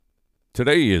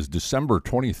Today is December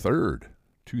 23rd,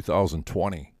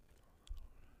 2020.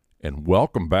 And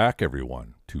welcome back,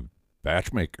 everyone, to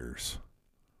Batchmakers.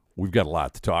 We've got a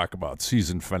lot to talk about.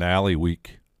 Season finale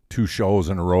week, 2 shows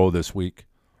in a row this week.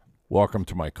 Welcome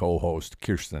to my co-host,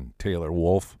 Kirsten Taylor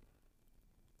Wolf.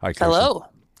 Hi, Kirsten. Hello.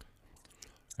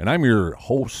 And I'm your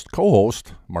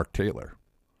co-host, Mark Taylor.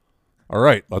 All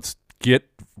right, let's get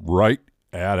right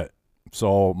at it.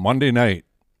 So Monday night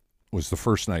was the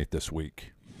first night this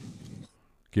week.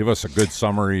 Give us a good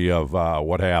summary of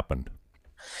what happened.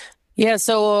 Yeah,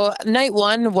 so night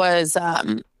one was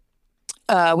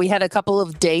we had a couple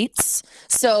of dates.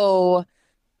 So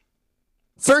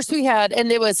first we had, and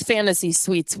it was Fantasy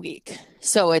Suites week.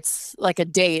 So it's like a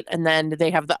date, and then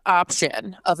they have the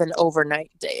option of an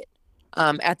overnight date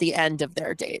at the end of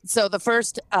their date. So the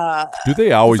first do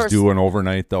they always do an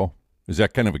overnight though? Is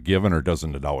that kind of a given, or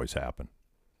doesn't it always happen?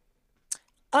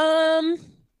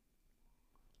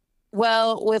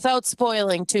 Well, without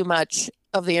spoiling too much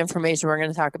of the information we're going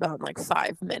to talk about in like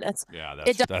 5 minutes. Yeah,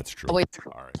 that's true. Always,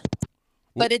 all right.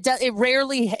 But it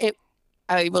rarely,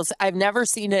 I've never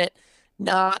seen it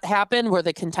not happen where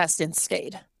the contestants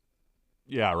stayed.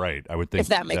 Yeah, right. I would think if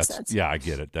that makes sense. Yeah, I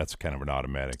get it. That's kind of an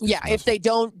automatic. Yeah, dismissal. if they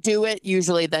don't do it,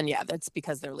 usually then that's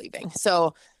because they're leaving.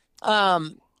 So,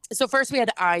 so first we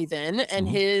had Ivan, and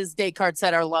his date card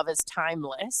said our love is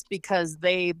timeless because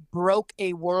they broke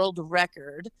a world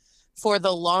record for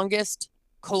the longest,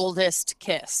 coldest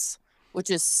kiss, which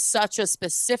is such a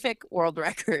specific world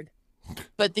record.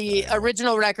 But the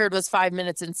original record was 5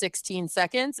 minutes and 16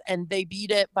 seconds, and they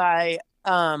beat it by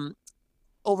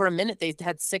over a minute. They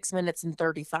had 6 minutes and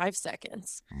 35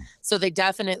 seconds. So they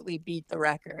definitely beat the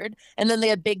record. And then they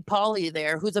had Big Pauly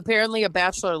there, who's apparently a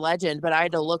Bachelor legend, but I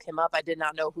had to look him up. I did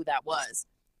not know who that was.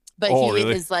 But he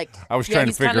really? is like, I was trying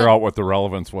to figure out what the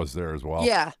relevance was there as well.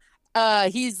 Yeah.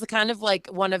 He's kind of like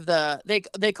one of the,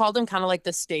 they called him kind of like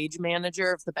the stage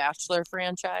manager of the Bachelor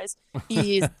franchise.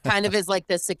 He's kind of is like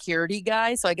the security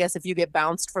guy. So I guess if you get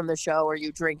bounced from the show or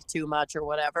you drink too much or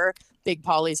whatever, Big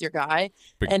Pauly's your guy.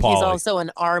 He's also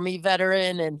an Army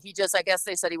veteran, and I guess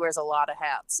they said he wears a lot of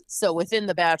hats. So within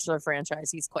the Bachelor franchise,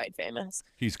 he's quite famous.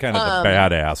 He's kind of the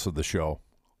badass of the show.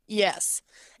 Yes.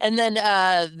 And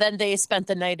then they spent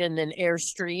the night in an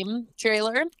Airstream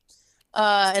trailer.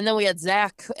 And then we had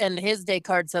Zach, and his day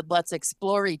card said, let's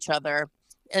explore each other.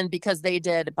 And because they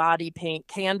did body paint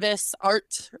canvas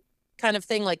art kind of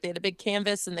thing, like they had a big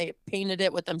canvas and they painted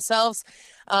it with themselves.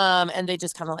 And they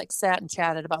just kind of like sat and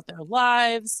chatted about their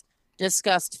lives,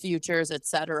 discussed futures,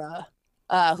 etc.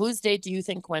 Whose date do you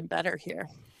think went better here?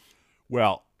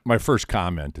 Well, my first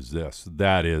comment is this.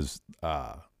 That is,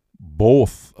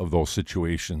 both of those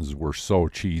situations were so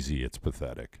cheesy, it's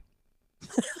pathetic.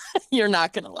 You're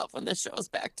not going to love when this show's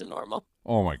back to normal.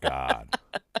 Oh, my God.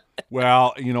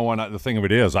 Well, you know, the thing of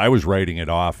it is, I was writing it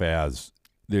off as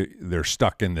they're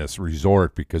stuck in this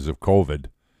resort because of COVID.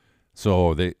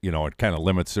 So, it kind of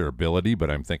limits their ability. But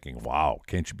I'm thinking, wow,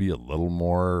 can't you be a little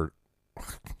more,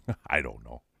 I don't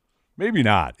know. Maybe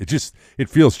not. It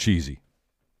feels cheesy.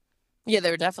 Yeah,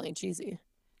 they're definitely cheesy.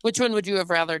 Which one would you have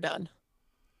rather done?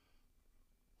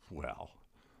 Well,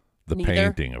 the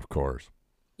Neither. painting, of course.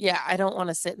 Yeah, I don't want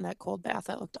to sit in that cold bath.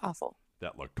 That looked awful.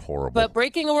 That looked horrible. But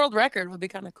breaking a world record would be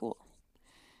kind of cool.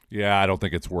 Yeah, I don't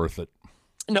think it's worth it.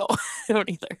 No, I don't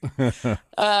either.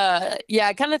 Yeah,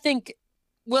 I kind of think,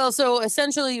 well, so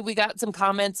essentially we got some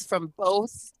comments from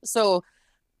both. So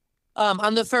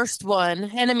on the first one,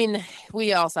 and I mean,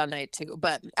 we all saw night two,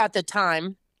 but at the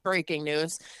time, breaking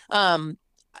news,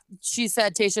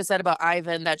 Tasha said about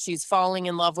Ivan that she's falling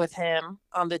in love with him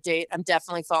on the date. I'm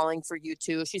definitely falling for you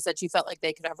too. She said she felt like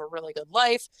they could have a really good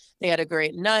life. They had a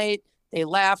great night. They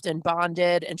laughed and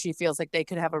bonded, and she feels like they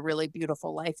could have a really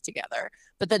beautiful life together.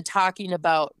 But then talking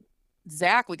about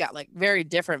Zach, we got like very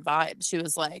different vibes. She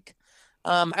was like,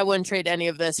 I wouldn't trade any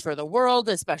of this for the world,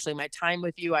 especially my time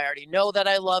with you. I already know that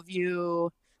I love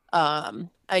you.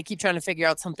 I keep trying to figure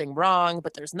out something wrong,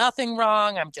 but there's nothing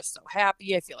wrong. I'm just so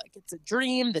happy. I feel like it's a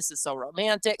dream. This is so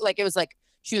romantic. Like it was like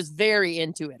she was very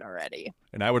into it already.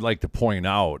 And I would like to point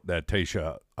out that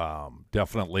Tasha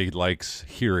definitely likes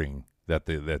hearing that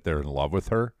they're in love with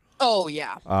her. Oh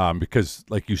yeah. Because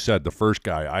like you said, the first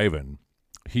guy, Ivan,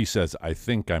 he says, "I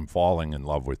think I'm falling in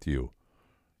love with you,"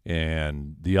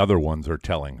 and the other ones are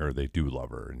telling her they do love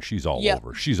her, and she's all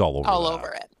over. She's all over. All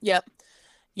over it. Yep.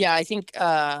 Yeah, I think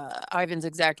Ivan's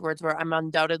exact words were, "I'm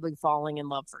undoubtedly falling in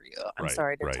love for you. I'm Right,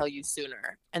 sorry to right, tell you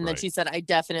sooner." And then right, she said, "I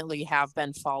definitely have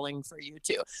been falling for you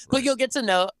too." But right. you'll get to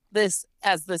know this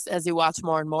as you watch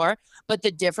more and more. But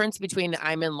the difference between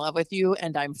 "I'm in love with you"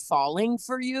 and "I'm falling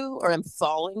for you" or "I'm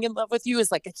falling in love with you" is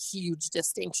like a huge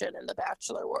distinction in the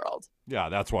Bachelor world. Yeah,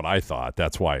 that's what I thought.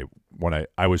 That's why when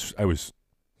I was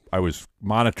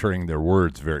monitoring their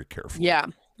words very carefully. Yeah,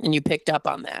 and you picked up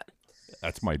on that.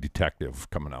 That's my detective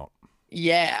coming out.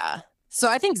 Yeah. So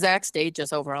I think Zach's date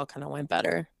just overall kind of went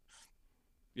better.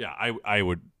 Yeah, I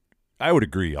would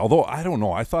agree. Although I don't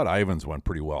know, I thought Ivan's went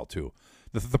pretty well too.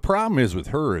 The problem is with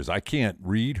her is I can't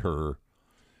read her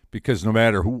because no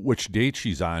matter which date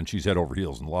she's on, she's head over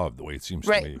heels in love. The way it seems to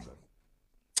Right. me.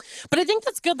 But I think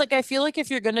that's good. Like, I feel like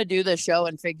if you're going to do the show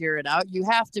and figure it out, you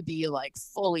have to be like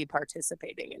fully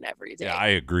participating in every Yeah, date, I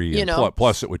agree. you And know?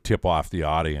 plus, it would tip off the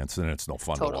audience, and it's no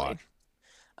fun to Totally. watch.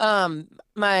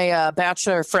 My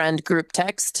bachelor friend group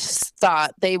text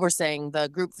thought they were saying the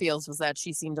group feels was that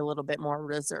she seemed a little bit more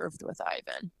reserved with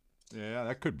Ivan. Yeah,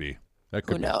 that could be. That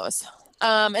Who could be. knows?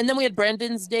 And then we had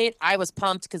Brendan's date. I was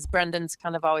pumped because Brendan's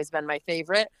kind of always been my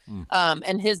favorite. Mm.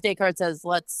 And his date card says,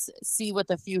 "Let's see what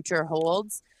the future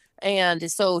holds."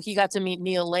 And so he got to meet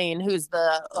Neil Lane, who's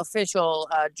the official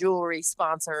jewelry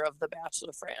sponsor of the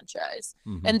Bachelor franchise.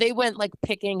 Mm-hmm. And they went like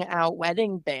picking out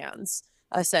wedding bands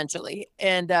essentially.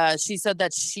 And she said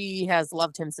that she has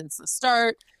loved him since the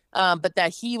start, but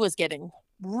that he was getting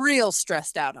real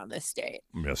stressed out on this date.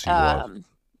 Yes, he was.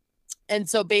 And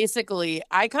so basically,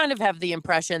 I kind of have the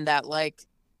impression that like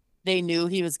they knew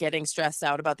he was getting stressed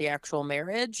out about the actual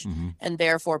marriage Mm-hmm. and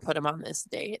therefore put him on this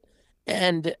date.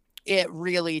 And it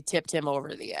really tipped him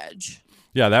over the edge.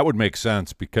 Yeah, that would make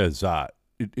sense because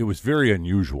it was very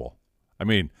unusual. I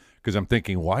mean, because I'm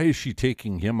thinking, why is she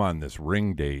taking him on this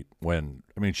ring date when,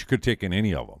 I mean, she could have taken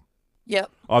any of them, Yep.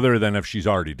 other than if she's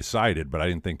already decided, but I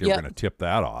didn't think they were Yep. going to tip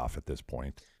that off at this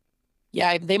point.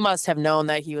 Yeah, they must have known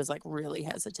that he was like really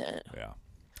hesitant. Yeah.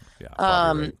 Yeah.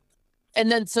 Probably right. And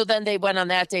then they went on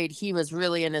that date. He was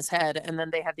really in his head. And then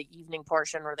they had the evening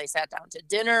portion where they sat down to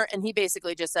dinner. And he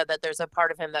basically just said that there's a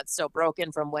part of him that's still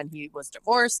broken from when he was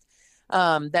divorced,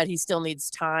 that he still needs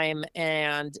time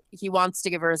and he wants to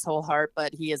give her his whole heart,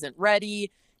 but he isn't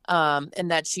ready. And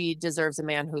that she deserves a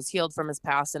man who's healed from his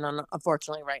past. And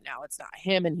unfortunately, right now, it's not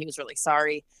him. And he was really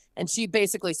sorry. And she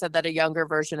basically said that a younger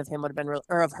version of him would have been,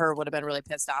 or of her would have been really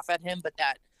pissed off at him, but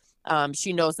that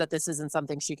she knows that this isn't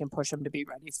something she can push him to be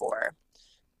ready for.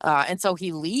 And so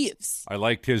he leaves. I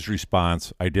liked his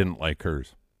response. I didn't like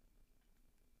hers.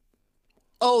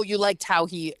 Oh, you liked how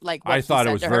he like what I he thought it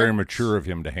said was to very her? mature of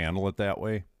him to handle it that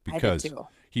way I did because too.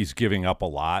 he's giving up a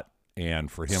lot, and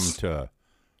for him to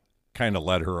kind of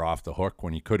let her off the hook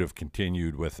when he could have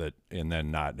continued with it and then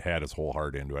not had his whole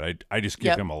heart into it. I just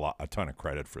give Yep. him a ton of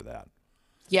credit for that.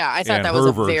 Yeah, I thought And that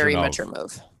was her a very version of- mature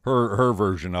move. Her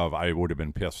version of I would have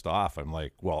been pissed off. I'm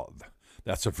like, well,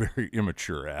 that's a very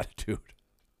immature attitude.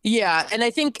 Yeah, and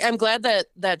I think I'm glad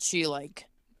that she like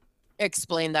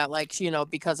explained that, like, you know,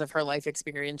 because of her life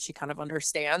experience, she kind of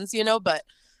understands, you know, but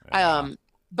Yeah.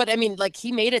 but I mean, like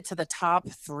he made it to the top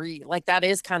 3. Like that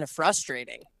is kind of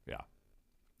frustrating. Yeah.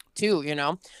 Too, you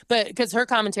know, but because her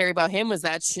commentary about him was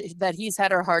that that he's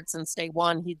had her heart since day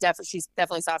one. She's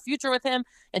definitely saw a future with him,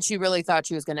 and she really thought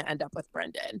she was going to end up with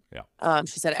Brendan. Yeah.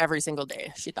 She said every single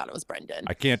day she thought it was Brendan.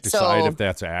 I can't decide So- if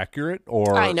that's accurate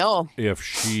or I know. if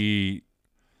she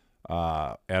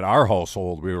at our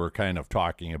household we were kind of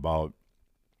talking about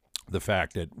the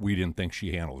fact that we didn't think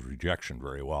she handled rejection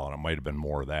very well, and it might have been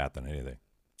more of that than anything.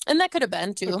 And that could have been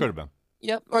It too. could have been.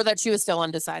 Yep. Or that she was still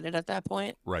undecided at that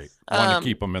point. Right. Want Um, to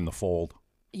keep him in the fold.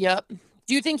 Yep.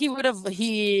 Do you think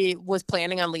he was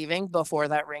planning on leaving before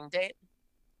that ring date?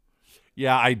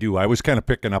 Yeah, I do. I was kind of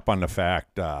picking up on the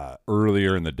fact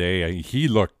earlier in the day he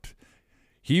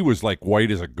was like white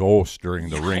as a ghost during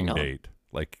the Yeah, I ring know. date.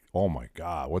 Like, oh my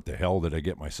God, what the hell did I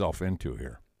get myself into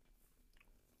here?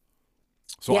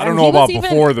 So Yeah, I don't and know he was about even-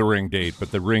 before the ring date,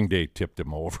 but the ring date tipped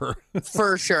him over.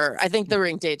 For sure. I think the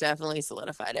ring date definitely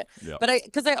solidified it. Yeah. But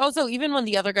because I also, even when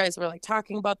the other guys were like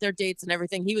talking about their dates and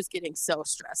everything, he was getting so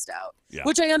stressed out, Yeah.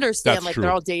 which I understand. That's like true.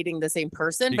 they're all dating the same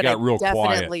person, He but got I real quiet.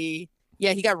 definitely,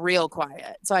 yeah, he got real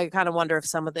quiet. So I kind of wonder if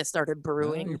some of this started Yeah,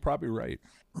 brewing. you're probably right.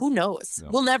 Who knows? Yeah.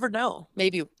 We'll never know.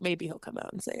 Maybe he'll come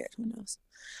out and say it. Who knows?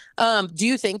 Do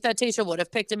you think that Tasha would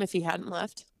have picked him if he hadn't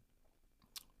left?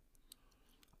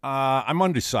 I'm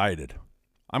undecided.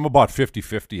 I'm about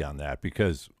 50-50 on that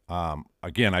because,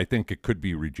 again, I think it could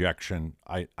be rejection.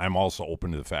 I'm also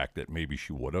open to the fact that maybe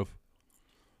she would have.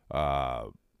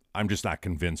 I'm just not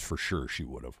convinced for sure she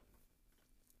would have.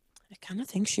 I kind of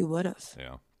think she would have.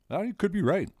 Yeah. You could be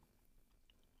right.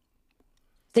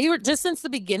 They were just since the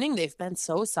beginning, they've been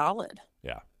so solid.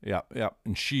 Yeah.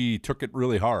 And she took it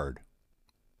really hard.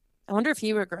 I wonder if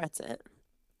he regrets it.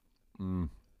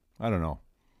 I don't know.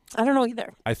 I don't know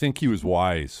either. I think he was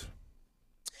wise.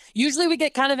 Usually we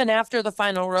get kind of an after the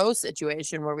final row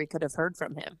situation where we could have heard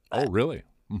from him. Oh, really?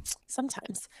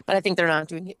 Sometimes. But I think they're not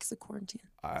doing it because of quarantine.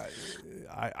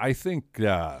 I think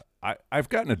I've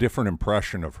gotten a different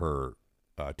impression of her,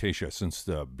 Tayshia, since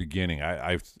the beginning.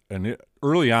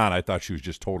 Early on, I thought she was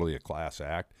just totally a class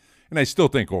act. And I still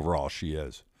think overall she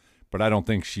is. But I don't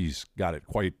think she's got it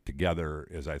quite together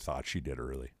as I thought she did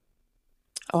early.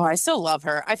 Oh, I still love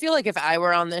her. I feel like if I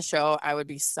were on this show, I would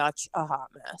be such a hot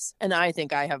mess. And I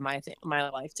think I have my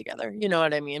life together. You know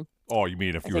what I mean? Oh, you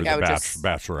mean if you were the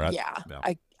bachelorette? Yeah.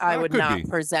 I would not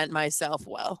present myself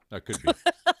well. That could be.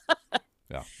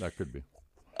 Yeah, that could be.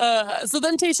 So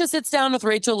then Tayshia sits down with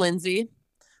Rachel Lindsay,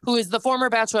 who is the former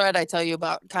bachelorette I tell you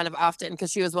about kind of often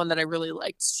because she was one that I really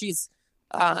liked. She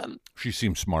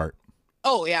seems smart.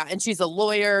 Oh yeah, and she's a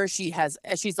lawyer. She's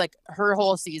like her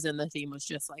whole season. The theme was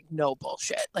just like no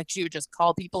bullshit. Like she would just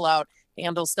call people out,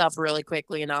 handle stuff really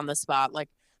quickly and on the spot. Like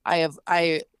I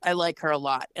like her a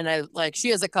lot, and she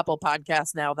has a couple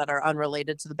podcasts now that are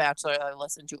unrelated to The Bachelor that I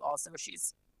listen to. Also,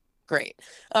 she's great.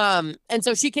 And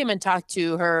so she came and talked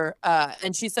to her,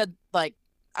 and she said like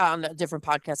on a different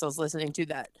podcast I was listening to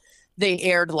that they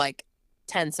aired like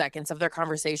 10 seconds of their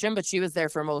conversation, but she was there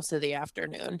for most of the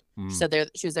afternoon. So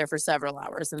she was there for several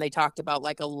hours, and they talked about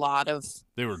like a lot of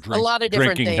different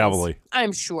drinking things, heavily,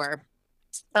 I'm sure.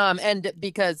 And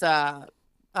because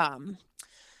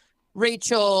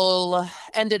Rachel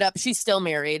ended up, she's still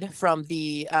married from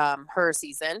the her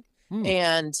season,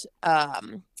 and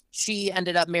she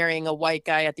ended up marrying a white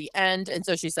guy at the end, and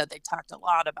so she said they talked a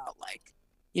lot about like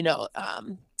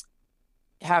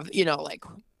like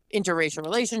interracial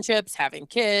relationships, having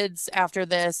kids after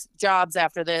this, jobs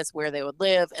after this, where they would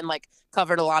live, and like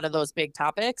covered a lot of those big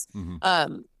topics.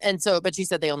 And so, but she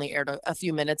said they only aired a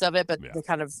few minutes of it, but they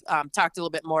kind of talked a little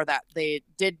bit more that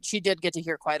she did get to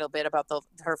hear quite a bit about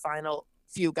her final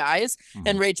few guys.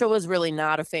 And Rachel was really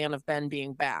not a fan of Ben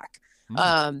being back.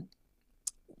 But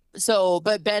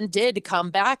Ben did come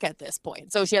back at this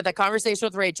point. So she had that conversation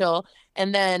with Rachel,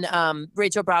 and then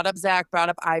Rachel brought up Zach, brought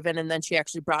up Ivan, and then she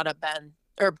actually brought up Ben.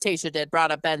 Or Tayshia brought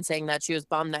up Ben, saying that she was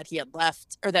bummed that he had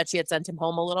left or that she had sent him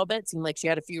home a little bit. It seemed like she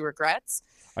had a few regrets.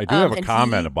 I do have a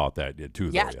comment about that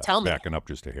too. Yeah, tell me. Backing up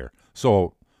just a hair.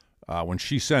 So when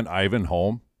she sent Ivan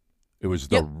home, it was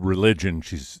the religion.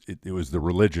 It was the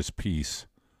religious piece.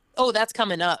 Oh, that's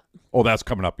coming up. Oh, that's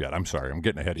coming up yet. I'm sorry. I'm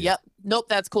getting ahead of you. Yep. Nope,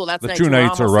 that's cool. That's the two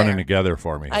nights are running together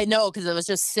for me. I know, because it was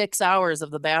just 6 hours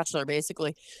of The Bachelor,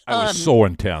 basically. It was so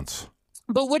intense.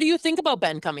 But what do you think about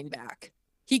Ben coming back?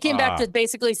 He came back to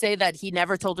basically say that he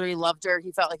never told her he loved her.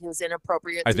 He felt like it was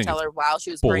inappropriate to tell her while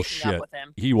she was breaking up with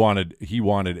him. He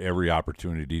wanted every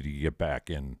opportunity to get back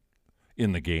in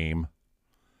the game.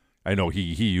 I know he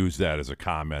used that as a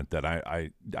comment that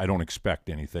I don't expect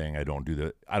anything. I don't do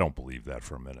that. I don't believe that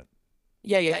for a minute.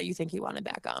 Yeah. You think he wanted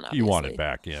back on? Obviously. He wanted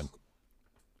back in.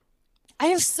 I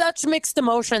have such mixed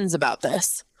emotions about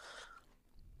this.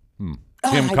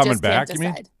 Him coming back, you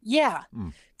mean? Yeah.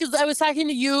 Because I was talking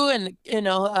to you and,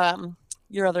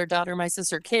 your other daughter, my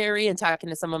sister, Carrie, and talking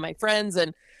to some of my friends,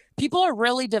 and people are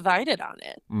really divided on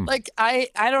it. Like, I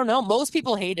don't know. Most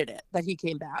people hated it that he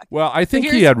came back. Well, I think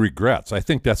he had regrets. I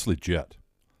think that's legit.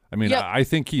 I mean, I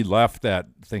think he left that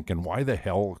thinking, why the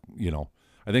hell,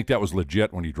 I think that was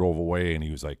legit when he drove away and he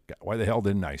was like, why the hell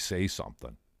didn't I say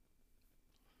something?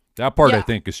 That part I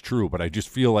think is true, but I just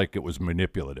feel like it was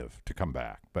manipulative to come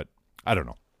back. But I don't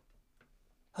know.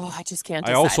 Oh, I just can't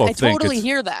decide. I totally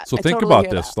hear that. So think about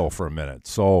this, though, for a minute.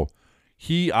 So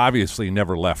he obviously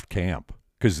never left camp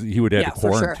because he would have to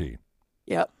quarantine. Sure.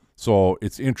 Yep. So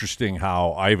it's interesting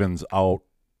how Ivan's out.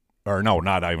 Or no,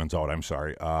 not Ivan's out. I'm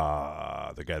sorry.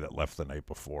 The guy that left the night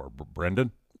before.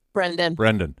 Brendan.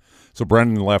 So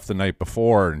Brendan left the night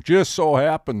before, and just so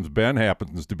happens Ben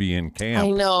happens to be in camp.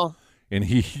 I know. And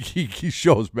he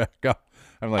shows back up.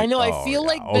 I'm like, I know. I feel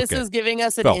like this is giving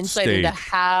us an insight into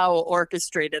how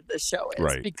orchestrated this show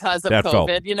is because of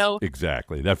COVID.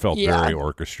 Exactly. That felt very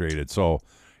orchestrated. So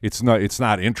it's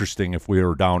not interesting if we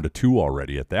were down to 2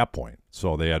 already at that point.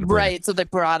 So they had to so they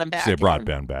brought him back. They brought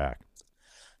Ben back.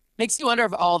 Makes you wonder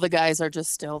if all the guys are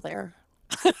just still there.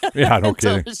 Yeah, no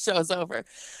kidding. Until the show's over.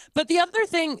 But the other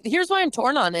thing, here's why I'm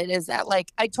torn on it, is that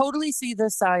like I totally see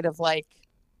this side of like,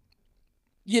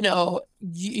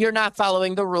 you're not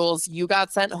following the rules. You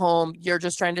got sent home. You're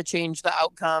just trying to change the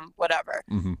outcome, whatever.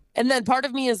 Mm-hmm. And then part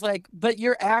of me is like, but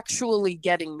you're actually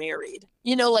getting married.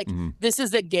 Like this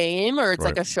is a game or it's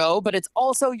like a show, but it's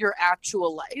also your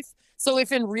actual life. So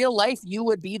if in real life you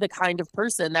would be the kind of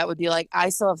person that would be like, I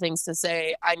still have things to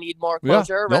say. I need more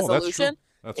closure, resolution.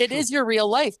 It is your real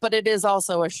life, but it is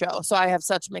also a show. So I have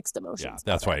such mixed emotions.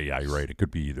 Yeah, that's why. Yeah, you're right. It could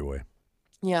be either way.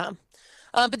 Yeah.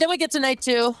 But then we get to night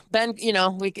 2. Ben,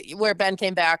 where Ben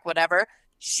came back, whatever.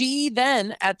 She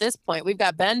then, at this point, we've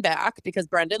got Ben back because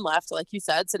Brendan left, like you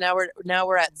said. So now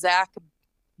we're at Zach,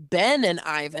 Ben, and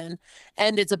Ivan,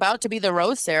 and it's about to be the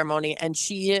rose ceremony. And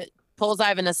she pulls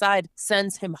Ivan aside,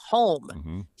 sends him home.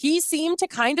 Mm-hmm. He seemed to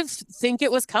kind of think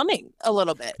it was coming a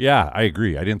little bit. Yeah, I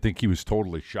agree. I didn't think he was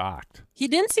totally shocked. He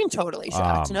didn't seem totally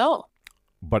shocked, no.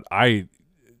 But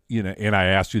and I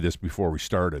asked you this before we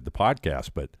started the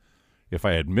podcast, but if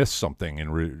I had missed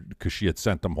something, because she had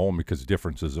sent them home because of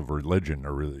differences of religion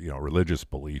or religious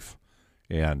belief,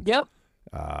 and yep.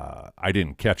 I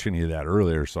didn't catch any of that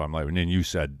earlier, so I'm like, and then you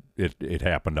said it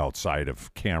happened outside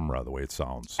of camera, the way it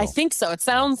sounds. So. I think so. It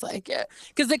sounds like it,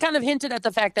 because they kind of hinted at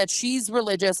the fact that she's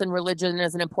religious and religion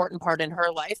is an important part in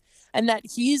her life, and that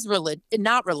he's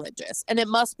not religious, and it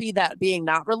must be that being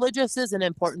not religious is an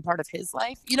important part of his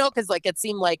life. Because like it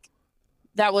seemed like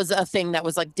that was a thing that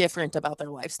was like different about their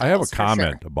lifestyle. I have a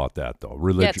comment about that though.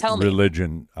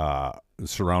 Religion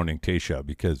surrounding Tayshia,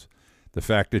 because the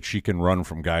fact that she can run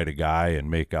from guy to guy and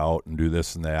make out and do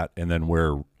this and that, and then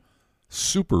wear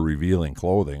super revealing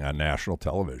clothing on national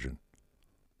television.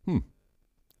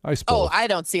 I suppose. Oh, I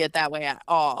don't see it that way at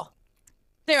all.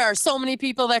 There are so many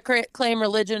people that claim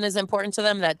religion is important to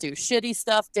them that do shitty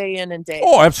stuff day in and day out.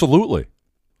 Oh, absolutely.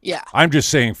 Yeah. I'm just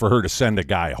saying for her to send a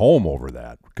guy home over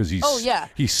that, because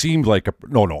he seemed like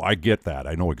no, I get that.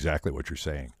 I know exactly what you're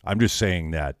saying. I'm just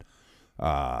saying that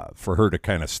for her to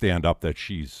kind of stand up that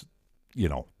she's,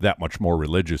 that much more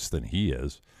religious than he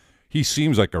is. He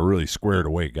seems like a really squared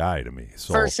away guy to me.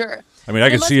 So, for sure. I mean, I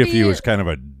could see if he was kind of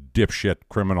a dipshit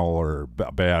criminal or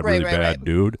bad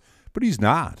dude, but he's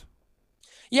not.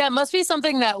 Yeah, it must be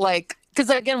something that like, because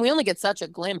again, we only get such a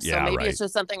glimpse, so maybe it's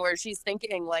just something where she's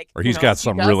thinking like, or he's got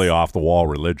some really off the wall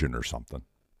religion or something.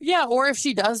 Yeah, or if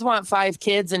she does want 5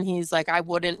 kids and he's like, I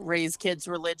wouldn't raise kids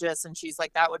religious, and she's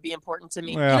like, that would be important to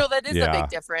me. Well, that is a big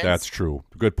difference. That's true.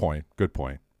 Good point.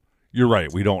 You're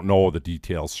right. We don't know the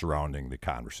details surrounding the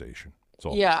conversation.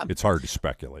 So it's hard to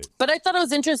speculate. But I thought it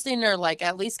was interesting, or like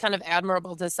at least kind of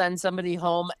admirable, to send somebody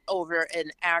home over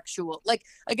an actual, like,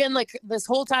 again, like this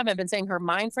whole time I've been saying her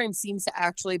mind frame seems to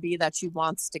actually be that she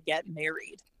wants to get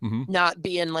married, not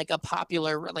be in like a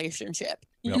popular relationship.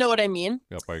 You know what I mean?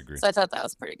 Yep, I agree. So I thought that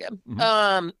was pretty good.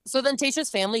 So then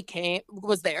Tayshia's family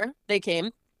was there. They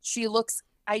came. She looks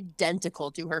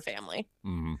identical to her family.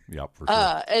 Yep, for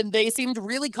sure. And they seemed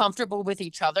really comfortable with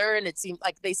each other, and it seemed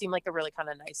like they seemed like a really kind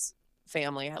of nice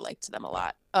family. I liked them a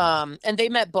lot. And they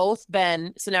met both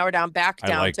Ben. So now we're down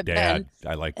to Ben.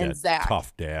 I like and that Zach.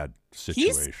 Tough dad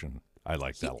situation. I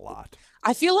like that a lot.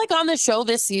 I feel like on the show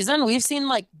this season, we've seen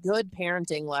like good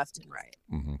parenting left and right.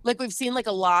 Like we've seen like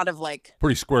a lot of like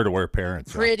pretty squared away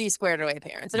parents. Pretty squared away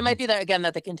parents. And it might be that again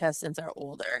that the contestants are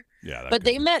older. Yeah. But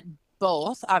they met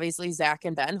both, obviously, Zach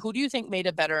and Ben. Who do you think made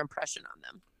a better impression on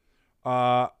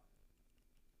them?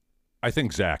 I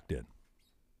think Zach did.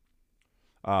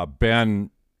 Ben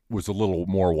was a little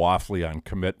more waffly on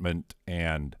commitment,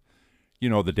 and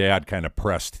the dad kind of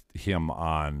pressed him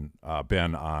on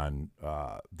Ben on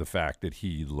the fact that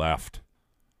he left.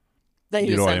 That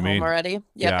he was sent home already.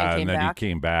 Yep, and then he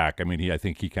came back. I mean, I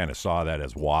think he kind of saw that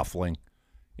as waffling,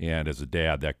 and as a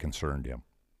dad, that concerned him.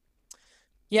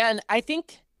 Yeah, and I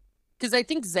think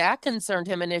Zach concerned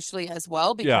him initially as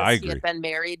well, because he had been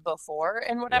married before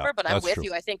and whatever. Yeah, but I'm with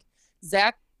you. I think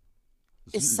Zach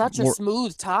is such a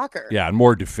smooth talker. Yeah, and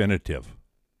more definitive.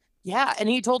 Yeah, and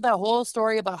he told that whole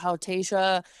story about how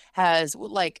Tayshia has,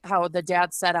 like, how the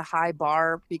dad set a high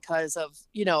bar because of,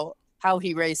 how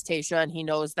he raised Tayshia, and he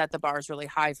knows that the bar is really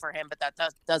high for him, but that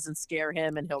doesn't scare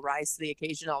him, and he'll rise to the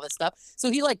occasion, all this stuff.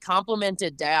 So he, like,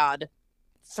 complimented dad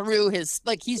through his,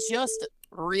 like, he's just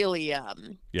really...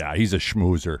 Yeah, he's a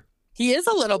schmoozer. He is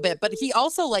a little bit, but he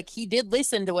also, like, he did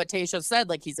listen to what Tayshia said.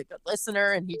 Like, he's a good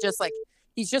listener, and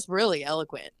he's just really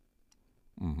eloquent.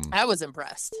 I was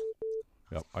impressed.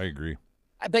 Yep, I agree.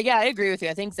 But yeah, I agree with you.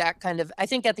 I think Zach I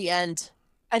think at the end,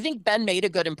 I think Ben made a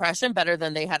good impression, better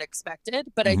than they had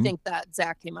expected. But I think that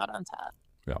Zach came out on top.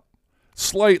 Yep.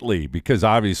 Slightly, because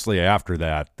obviously after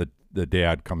that, the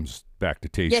dad comes back to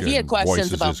Tayshia. Yeah, he had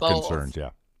questions about his both. Concerns, yeah.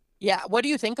 Yeah, what do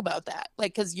you think about that?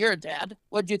 Like, because you're a dad.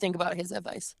 What did you think about his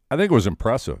advice? I think it was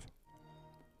impressive.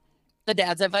 The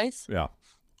dad's advice. Yeah.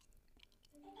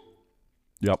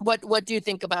 Yep. What do you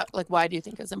think about, like, why do you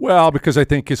think it's important? Well, because I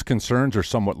think his concerns are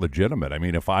somewhat legitimate. I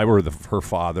mean, if I were her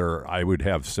father, I would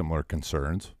have similar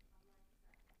concerns.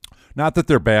 Not that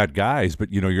they're bad guys,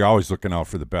 but you're always looking out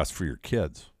for the best for your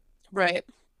kids. Right.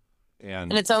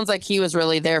 And And it sounds like he was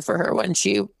really there for her when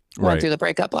she went Right. through the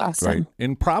breakup last right, time.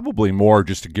 and probably more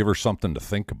just to give her something to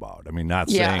think about. I mean, not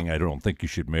Yeah. saying I don't think you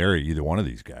should marry either one of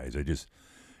these guys. I just,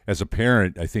 as a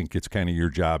parent, I think it's kind of your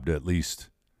job to at least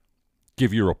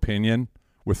give your opinion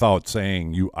without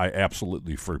saying I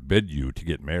absolutely forbid you to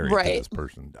get married to Right. this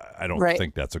person. I don't Right.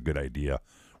 think that's a good idea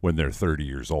when they're 30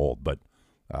 years old. But,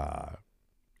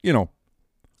 you know,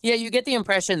 Yeah, you get the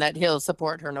impression that he'll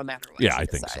support her no matter what. Yeah, she I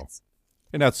think so. decides.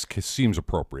 and that seems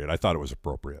appropriate. I thought it was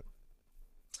appropriate.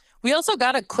 We also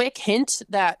got a quick hint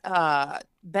that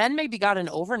Ben maybe got an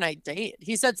overnight date.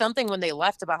 He said something when they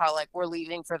left about how, like, we're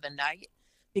leaving for the night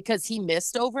because he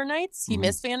missed overnights. He Mhm.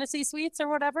 missed fantasy suites or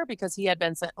whatever because he had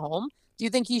been sent home. Do you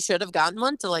think he should have gotten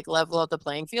one to, like, level out the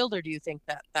playing field, or do you think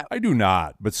that I do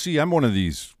not. But see, I'm one of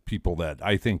these people that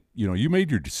I think, you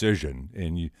made your decision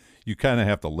and you kind of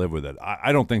have to live with it.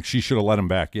 I don't think she should have let him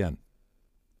back in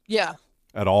Yeah.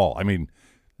 at all. I mean,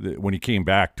 when he came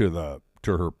back to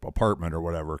her apartment or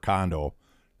whatever, condo,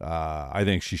 I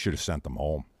think she should have sent them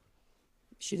home.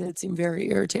 She did seem very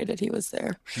irritated he was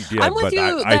there. She did, I'm with but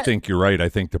you I that- think you're right. I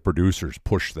think the producers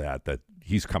pushed that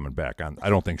he's coming back on. I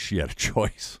don't think she had a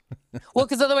choice. Well,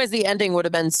 because otherwise the ending would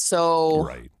have been so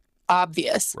Right,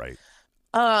 obvious. right.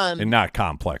 Um, And not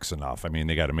complex enough. I mean,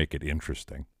 they got to make it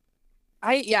interesting.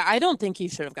 I don't think he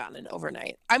should have gotten it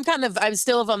overnight. I'm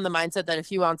still of the mindset that if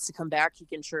he wants to come back, he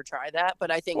can sure try that. But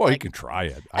I think, Well, he like, can try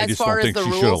it. I as just far don't as think the she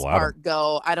should have rules let him. part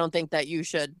go, I don't think that you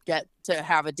should get to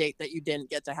have a date that you didn't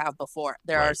get to have before.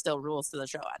 There are Right. still rules to the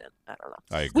show. I don't know.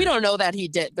 I agree. We don't know that he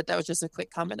did, but that was just a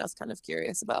quick comment I was kind of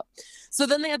curious about. So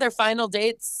then they had their final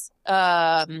dates.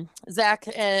 Zach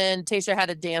and Tasha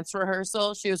had a dance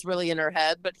rehearsal. She was really in her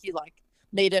head, but he, like,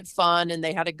 made it fun and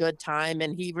they had a good time.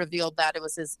 And he revealed that it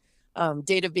was his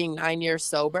date of being 9 years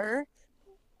sober,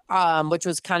 which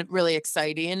was kind of really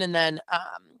exciting. And then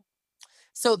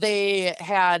so they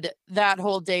had that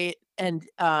whole date, and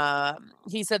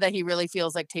he said that he really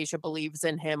feels like Tasha believes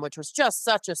in him, which was just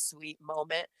such a sweet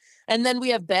moment. And then we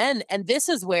have Ben, and this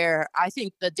is where I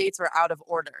think the dates were out of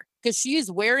order because she's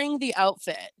wearing the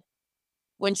outfit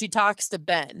when she talks to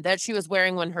Ben that she was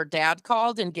wearing when her dad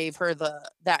called and gave her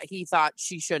that he thought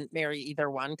she shouldn't marry either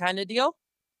one kind of deal.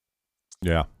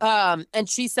 Yeah. And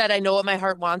she said, I know what my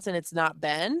heart wants, and it's not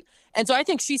Ben. And so I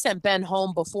think she sent Ben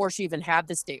home before she even had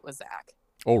this date with Zach.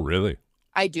 Oh, really?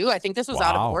 I do. I think this was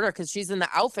out of Wow. order because she's in the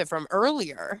outfit from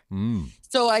earlier. Mm.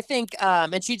 So I think,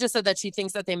 and she just said that she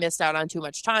thinks that they missed out on too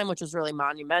much time, which was really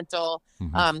monumental.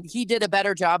 Mhm. He did a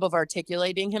better job of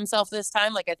articulating himself this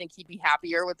time. Like, I think he'd be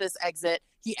happier with this exit.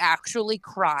 He actually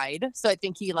cried. So I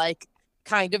think he, like,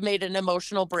 kind of made an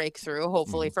emotional breakthrough,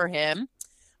 hopefully for him.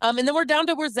 And then we're down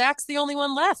to where Zach's the only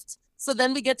one left. So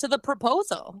then we get to the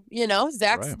proposal.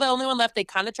 Zach's Right. the only one left. They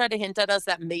kind of try to hint at us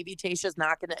that maybe Tasha's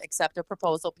not going to accept a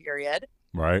proposal, period.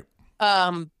 Right.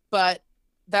 But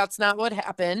that's not what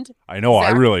happened. I know.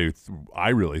 Zach- I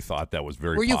really thought that was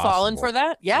very. Were you falling for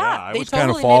that? Yeah, I they was kind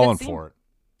of totally made falling seem- for it.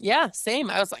 Yeah, same.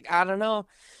 I was like, I don't know.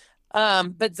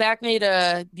 But Zach made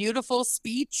a beautiful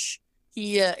speech.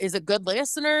 He is a good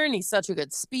listener and he's such a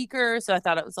good speaker. So I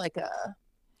thought it was like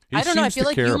He I don't know. I seems feel to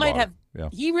like care you might about have. it. Yeah.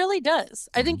 He really does.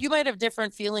 I Mm-hmm. think you might have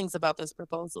different feelings about this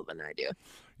proposal than I do.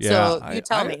 Yeah. So you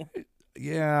tell me.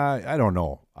 Yeah, I don't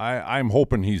know. I'm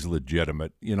hoping he's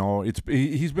legitimate.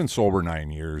 He's been sober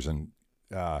 9 years, and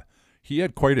he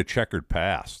had quite a checkered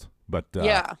past. But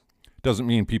Yeah. doesn't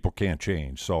mean people can't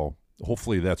change. So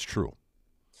hopefully that's true.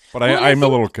 But Well, and I I'm a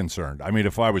think- little concerned. I mean,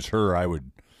 if I was her, I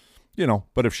would,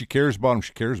 But if she cares about him,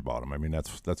 she cares about him. I mean,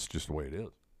 that's just the way it is.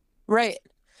 Right.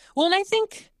 Well, and I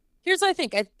think here's what I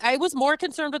think. I was more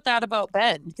concerned with that about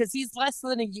Ben because he's less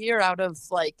than a year out of,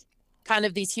 like, kind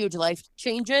of these huge life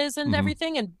changes and Mhm.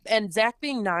 everything. And Zach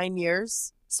being 9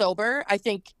 years sober, I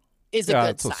think is a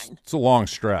good sign. It's a long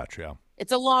stretch. Yeah.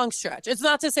 It's a long stretch. It's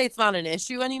not to say it's not an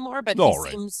issue anymore, but No, he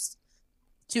right. seems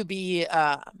to be,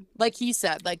 like he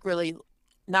said, like, really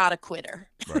not a quitter.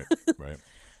 Right. Right.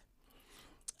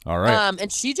 All right.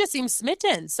 And she just seems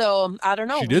smitten. So I don't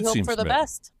know. She We did hope seem for the smitten.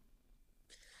 best.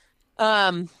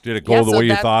 Did it go yeah, the so way you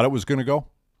that- thought it was going to go?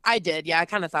 I did. Yeah, I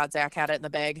kind of thought Zach had it in the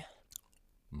bag.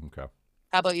 Okay.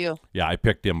 How about you? Yeah, I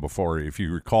picked him before. If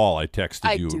you recall, I texted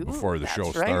I you do. before the That's show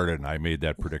right. started, and I made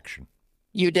that prediction.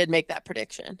 You did make that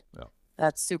prediction. Yeah.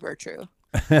 That's super true.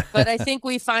 But I think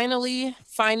we finally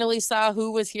saw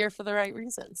who was here for the right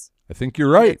reasons. I think you're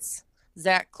right. It's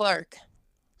Zach Clark.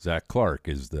 Zach Clark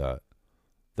is the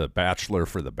bachelor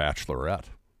for the Bachelorette.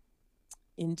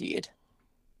 Indeed.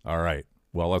 All right.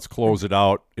 Well, let's close it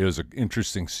out. It was an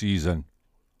interesting season,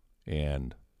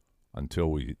 and until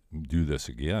we do this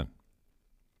again,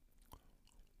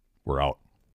 we're out.